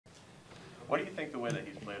What do you think the way that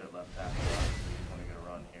he's played at left tackle? Obviously, he's going to get a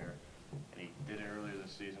run here, and he did it earlier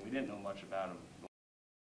this season. We didn't know much about him.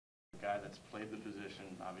 A guy that's played the position,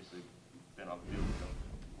 obviously been on the field with him.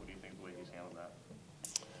 What do you think the way he's handled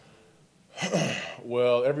that?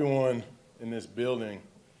 Well, everyone in this building,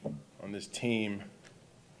 on this team,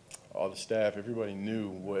 all the staff, everybody knew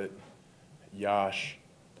what Yosh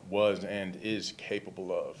was and is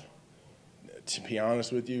capable of. To be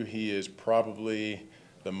honest with you, he is probably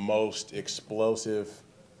the most explosive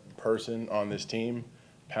person on this team,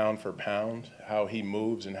 pound for pound. How he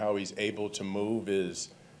moves and how he's able to move is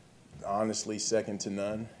honestly second to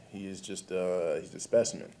none. He is just he's a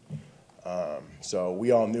specimen. So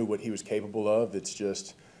we all knew what he was capable of. It's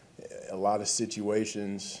just a lot of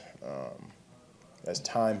situations, as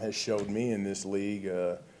time has showed me in this league,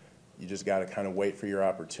 you just got to kind of wait for your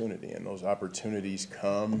opportunity. And those opportunities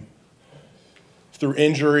come through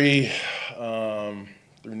injury,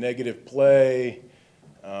 through negative play.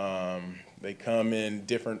 They come in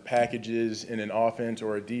different packages in an offense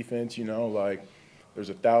or a defense, you know, like there's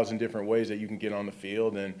 1,000 different ways that you can get on the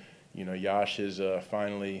field. And, you know, Yosh is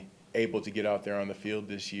finally able to get out there on the field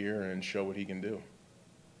this year and show what he can do.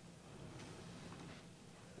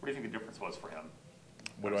 What do you think the difference was for him?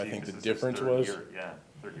 What do I think the difference was? Third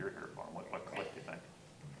year here for him. What clicked, do you think?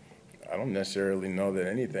 I don't necessarily know that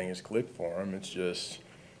anything has clicked for him. It's just,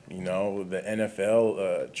 you know, the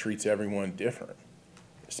NFL treats everyone different,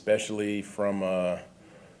 especially from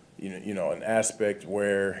you know, an aspect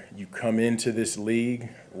where you come into this league,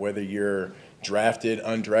 whether you're drafted,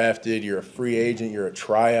 undrafted, you're a free agent, you're a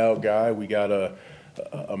tryout guy. We got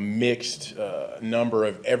a mixed number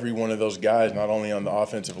of every one of those guys, not only on the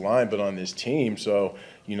offensive line, but on this team. So,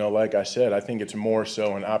 you know, like I said, I think it's more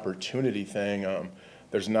so an opportunity thing.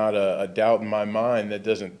 There's not a doubt in my mind that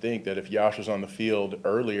doesn't think that if Yosh was on the field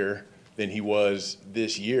earlier than he was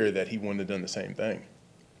this year, that he wouldn't have done the same thing.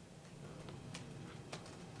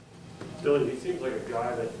 Dylan, he seems like a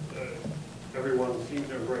guy that everyone seems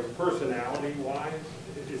to embrace personality-wise.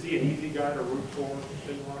 Is he an easy guy to root for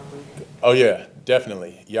in the locker room? Oh, yeah,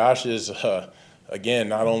 definitely. Yosh is, again,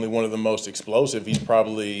 not only one of the most explosive, he's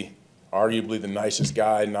probably arguably the nicest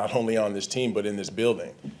guy, not only on this team, but in this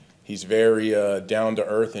building. He's very down to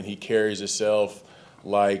earth, and he carries himself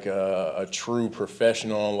like a true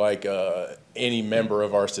professional, like any member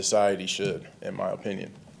of our society should, in my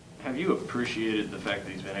opinion. Have you appreciated the fact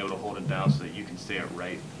that he's been able to hold it down so that you can stay at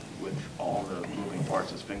right with all the moving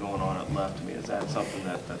parts that's been going on at left? I mean, is that something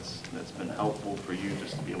that's been helpful for you,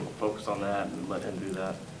 just to be able to focus on that and let him do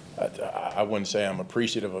that? I wouldn't say I'm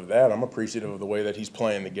appreciative of that. I'm appreciative of the way that he's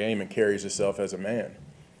playing the game and carries himself as a man.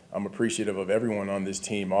 I'm appreciative of everyone on this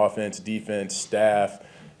team, offense, defense, staff,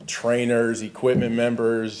 trainers, equipment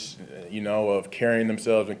members, you know, of carrying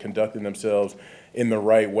themselves and conducting themselves in the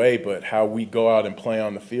right way. But how we go out and play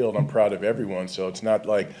on the field, I'm proud of everyone. So it's not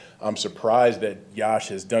like I'm surprised that Yosh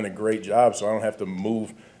has done a great job, so I don't have to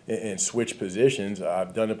move and switch positions.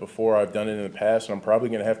 I've done it before. I've done it in the past, and I'm probably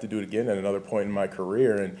going to have to do it again at another point in my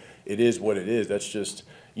career. And it is what it is. That's just,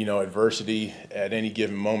 you know, adversity at any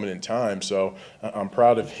given moment in time. So I'm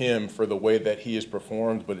proud of him for the way that he has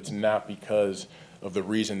performed, but it's not because of the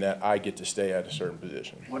reason that I get to stay at a certain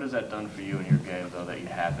position. What has that done for you in your game, though, that you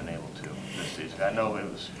have been able to this season? I know it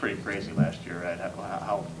was pretty crazy last year, right?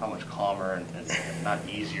 How much calmer and not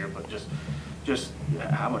easier, but just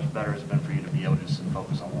how much better has it been for you to be able to just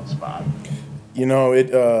focus on one spot? You know,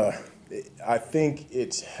 I think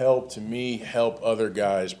it's helped me help other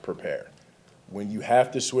guys prepare. When you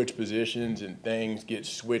have to switch positions and things get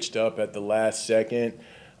switched up at the last second,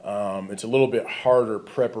 it's a little bit harder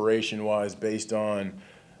preparation-wise based on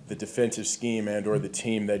the defensive scheme and or the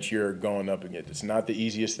team that you're going up against. It's not the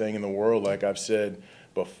easiest thing in the world, like I've said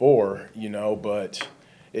before, you know, but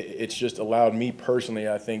it's just allowed me personally,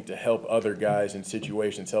 I think, to help other guys in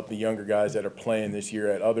situations, help the younger guys that are playing this year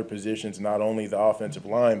at other positions, not only the offensive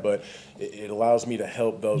line, but it allows me to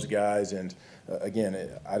help those guys. And again,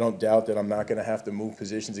 I don't doubt that I'm not going to have to move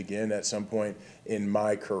positions again at some point in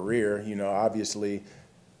my career. You know, obviously,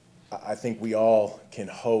 I think we all can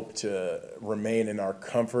hope to remain in our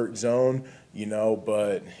comfort zone, you know,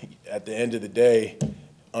 but at the end of the day,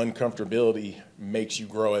 uncomfortability makes you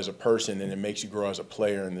grow as a person, and it makes you grow as a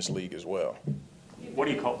player in this league as well. What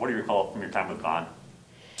do you recall from your time with Vaughn?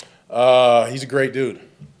 He's a great dude.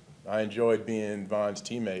 I enjoyed being Vaughn's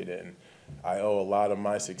teammate, and I owe a lot of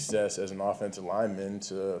my success as an offensive lineman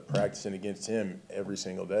to practicing against him every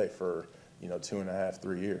single day for, you know, 2.5,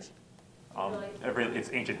 3 years. It's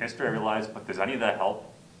ancient history, I realize, but does any of that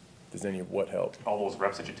help Does any of what help? All those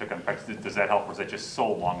reps that you took in practice, does that help, or is that just so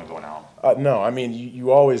long ago now? No, I mean,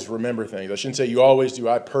 you always remember things. I shouldn't say you always do.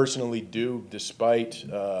 I personally do, despite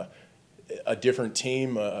a different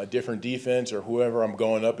team, a different defense, or whoever I'm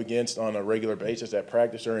going up against on a regular basis at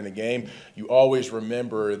practice or in a game. You always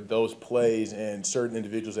remember those plays and certain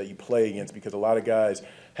individuals that you play against, because a lot of guys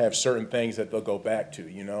have certain things that they'll go back to,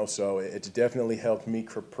 you know. So it's definitely helped me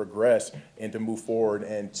progress and to move forward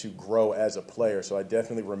and to grow as a player. So I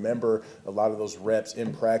definitely remember a lot of those reps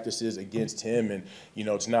in practices against him. And, you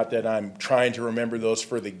know, it's not that I'm trying to remember those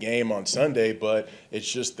for the game on Sunday, but it's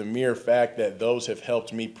just the mere fact that those have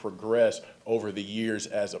helped me progress over the years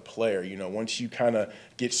as a player. You know, once you kind of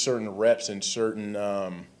get certain reps and certain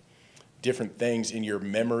different things in your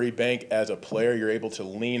memory bank as a player, you're able to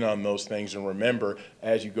lean on those things and remember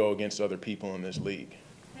as you go against other people in this league.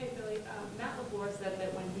 Hey, Billy, Matt LaFleur said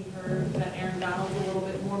that when he heard that Aaron Donald's a little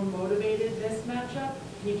bit more motivated this matchup,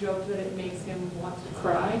 he joked that it makes him want to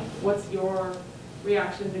cry. What's your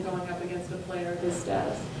reaction to going up against a player of his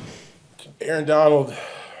status? Aaron Donald,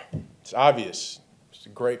 it's obvious. He's a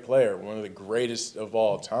great player, one of the greatest of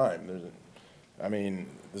all time.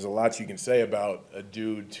 There's a lot you can say about a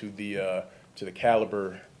dude to the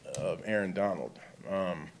caliber of Aaron Donald.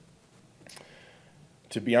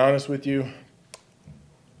 To be honest with you,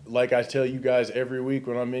 like I tell you guys every week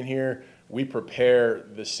when I'm in here, we prepare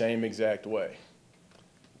the same exact way.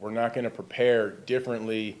 We're not going to prepare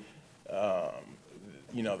differently,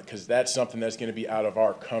 you know, because that's something that's going to be out of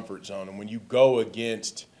our comfort zone. And when you go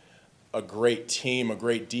against a great team, a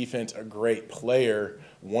great defense, a great player,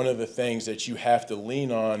 one of the things that you have to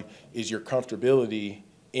lean on is your comfortability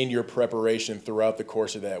in your preparation throughout the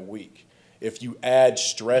course of that week. If you add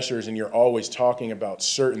stressors and you're always talking about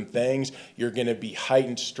certain things, you're going to be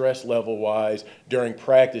heightened stress level-wise during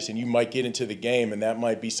practice, and you might get into the game, and that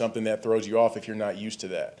might be something that throws you off if you're not used to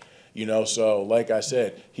that. You know, so like I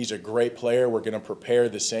said, he's a great player. We're going to prepare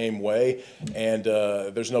the same way, and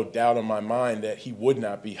there's no doubt in my mind that he would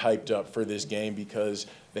not be hyped up for this game because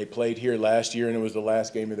they played here last year and it was the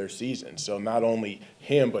last game of their season. So not only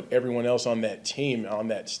him, but everyone else on that team, on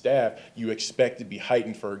that staff, you expect to be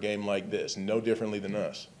heightened for a game like this, no differently than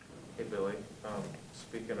us. Hey, Billy,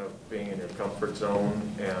 speaking of being in your comfort zone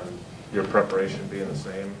and your preparation being the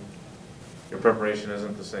same, your preparation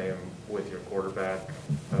isn't the same with your quarterback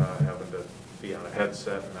having to be on a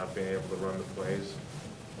headset and not being able to run the plays.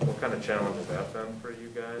 What kind of challenge has that been for you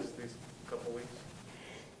guys these couple weeks?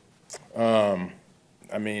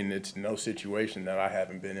 I mean, it's no situation that I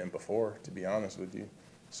haven't been in before, to be honest with you.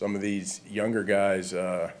 Some of these younger guys,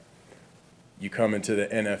 you come into the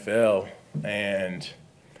NFL and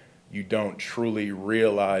you don't truly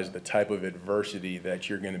realize the type of adversity that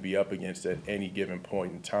you're going to be up against at any given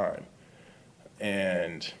point in time.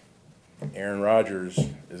 And Aaron Rodgers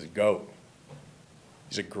is a GOAT.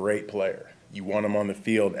 He's a great player. You want him on the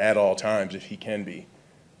field at all times if he can be.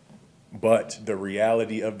 But the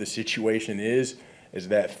reality of the situation is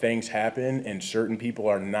that things happen and certain people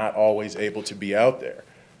are not always able to be out there.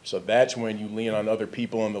 So that's when you lean on other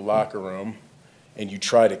people in the locker room and you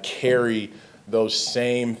try to carry those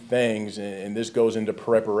same things, and this goes into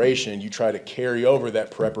preparation. You try to carry over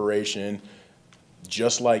that preparation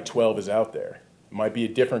just like 12 is out there. It might be a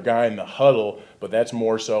different guy in the huddle, but that's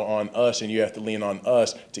more so on us, and you have to lean on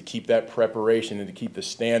us to keep that preparation and to keep the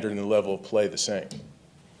standard and the level of play the same.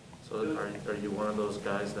 So are you one of those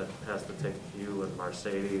guys that has to take you and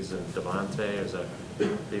Mercedes and Devontae?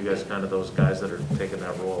 Are you guys kind of those guys that are taking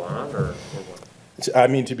that role on, or what? I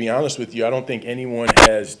mean, to be honest with you, I don't think anyone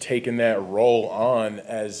has taken that role on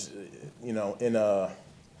as, you know, in a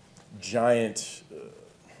giant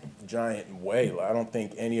way. I don't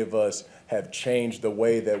think any of us have changed the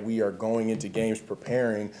way that we are going into games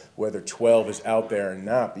preparing, whether 12 is out there or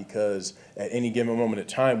not, because at any given moment of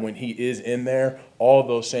time when he is in there, all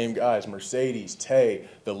those same guys, Mercedes, Tay,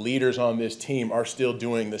 the leaders on this team are still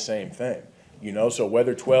doing the same thing. You know, so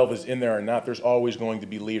whether 12 is in there or not, there's always going to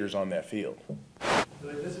be leaders on that field.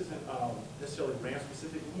 This isn't necessarily brand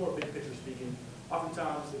specific, but more big picture speaking.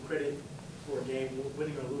 Oftentimes the credit for a game,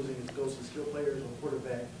 winning or losing, goes to skill players or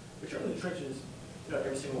quarterback. But you're in the trenches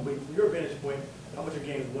every single week. From your vantage point, how much of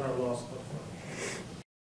games won or lost up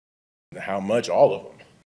front? How much? All of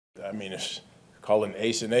them. I mean, it's call an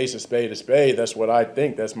ace and ace, a spade. That's what I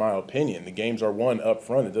think. That's my opinion. The games are won up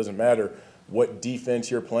front. It doesn't matter what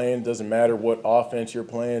defense you're playing, doesn't matter what offense you're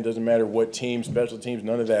playing, doesn't matter what team, special teams,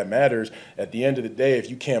 none of that matters. At the end of the day, if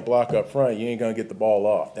you can't block up front, you ain't going to get the ball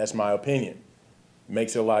off. That's my opinion. It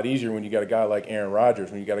makes it a lot easier when you got a guy like Aaron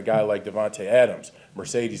Rodgers, when you got a guy like Devontae Adams,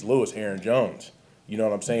 Mercedes Lewis, Aaron Jones. You know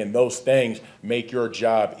what I'm saying? Those things make your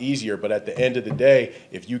job easier, but at the end of the day,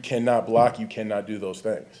 if you cannot block, you cannot do those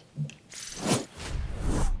things.